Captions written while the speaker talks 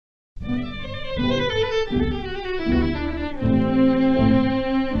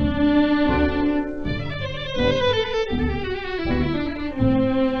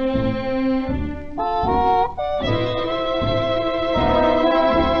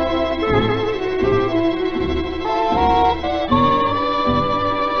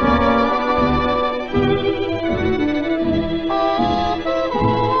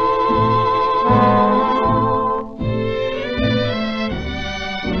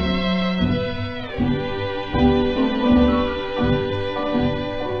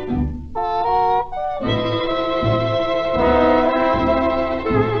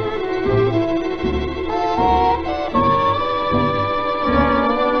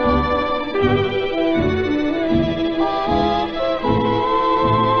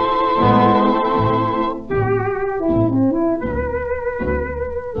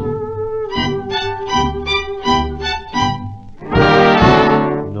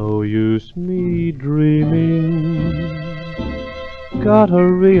Gotta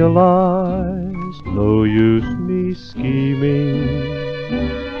realize, no use me scheming.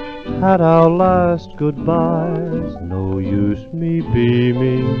 Had our last goodbyes, no use me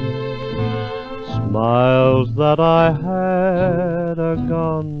beaming. Smiles that I had are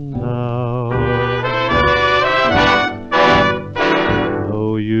gone now.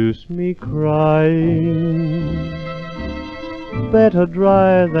 No use me crying, better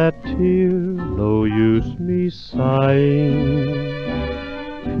dry that tear. No use me sighing,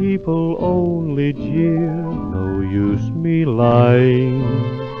 people only jeer. No use me lying,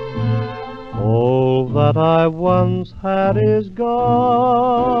 all that I once had is gone.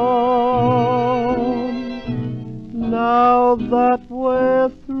 Now that we're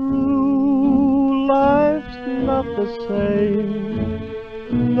through, life's not the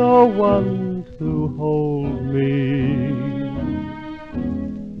same. No one to hold me,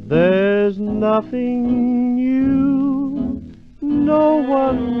 there's nothing new, no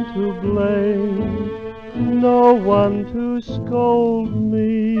one to blame, no one to scold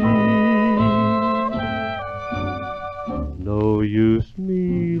me. No use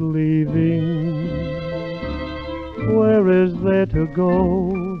me leaving, where is there to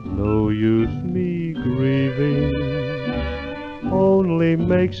go? No use me grieving, only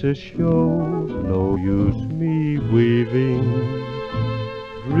makes a show. No use me weaving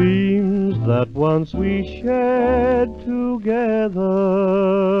dreams that once we shared together.